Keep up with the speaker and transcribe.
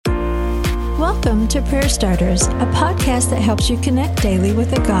Welcome to Prayer Starters, a podcast that helps you connect daily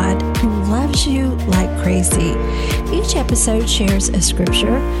with a God who loves you like crazy. Each episode shares a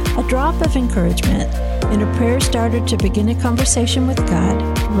scripture, a drop of encouragement, and a prayer starter to begin a conversation with God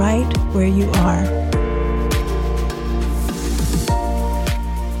right where you are.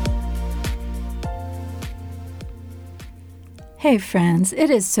 Hey friends, it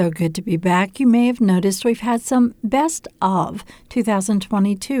is so good to be back. You may have noticed we've had some best of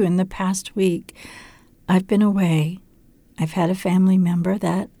 2022 in the past week. I've been away. I've had a family member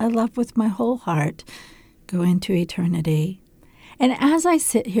that I love with my whole heart go into eternity. And as I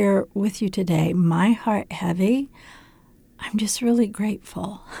sit here with you today, my heart heavy, I'm just really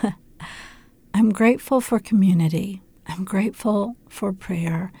grateful. I'm grateful for community. I'm grateful for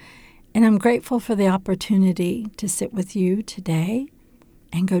prayer. And I'm grateful for the opportunity to sit with you today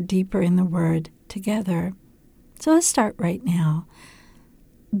and go deeper in the Word together. So let's start right now.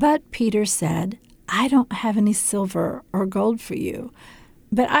 But Peter said, I don't have any silver or gold for you,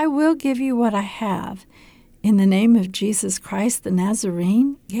 but I will give you what I have. In the name of Jesus Christ the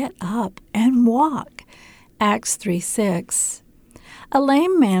Nazarene, get up and walk. Acts 3:6. A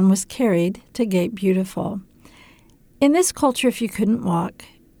lame man was carried to Gate Beautiful. In this culture, if you couldn't walk,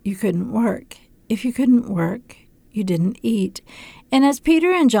 you couldn't work. If you couldn't work, you didn't eat. And as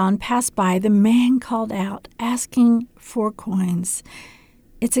Peter and John passed by, the man called out, asking for coins.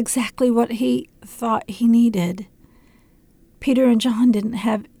 It's exactly what he thought he needed. Peter and John didn't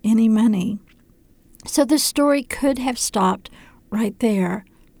have any money. So the story could have stopped right there,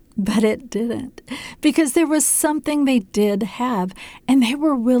 but it didn't, because there was something they did have, and they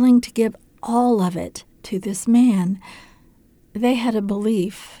were willing to give all of it to this man. They had a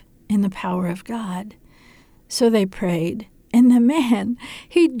belief in the power of God. So they prayed, and the man,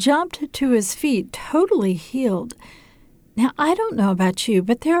 he jumped to his feet, totally healed. Now, I don't know about you,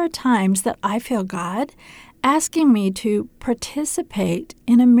 but there are times that I feel God asking me to participate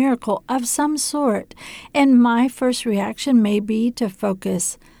in a miracle of some sort, and my first reaction may be to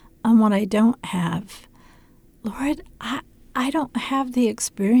focus on what I don't have. Lord, I don't have the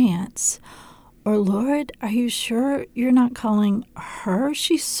experience. Or, Lord, are you sure you're not calling her?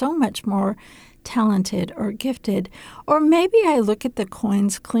 She's so much more talented or gifted. Or maybe I look at the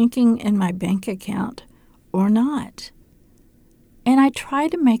coins clinking in my bank account or not. And I try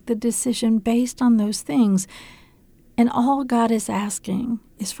to make the decision based on those things. And all God is asking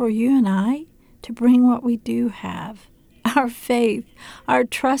is for you and I to bring what we do have, our faith, our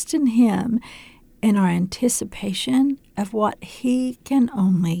trust in Him, and our anticipation of what He can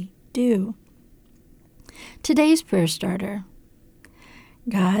only do. Today's prayer starter.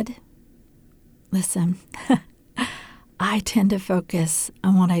 God, listen, I tend to focus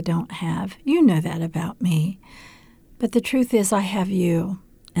on what I don't have. You know that about me. But the truth is I have you,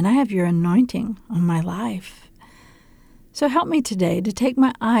 and I have your anointing on my life. So help me today to take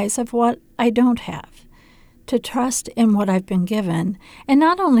my eyes off what I don't have, to trust in what I've been given, and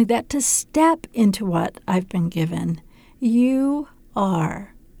not only that, to step into what I've been given. You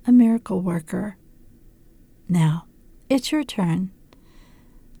are a miracle worker. Now, it's your turn.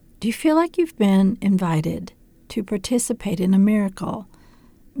 Do you feel like you've been invited to participate in a miracle?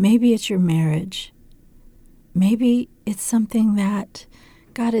 Maybe it's your marriage. Maybe it's something that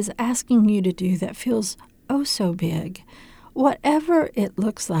God is asking you to do that feels oh so big. Whatever it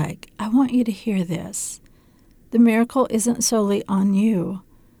looks like, I want you to hear this. The miracle isn't solely on you.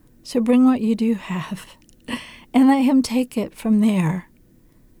 So bring what you do have and let Him take it from there.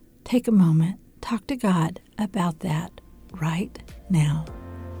 Take a moment. Talk to God about that right now.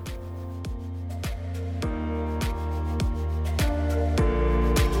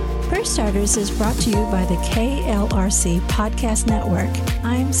 Prayer Starters is brought to you by the KLRC Podcast Network.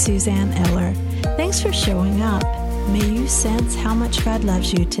 I'm Suzanne Eller. Thanks for showing up. May you sense how much God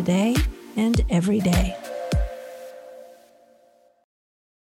loves you today and every day.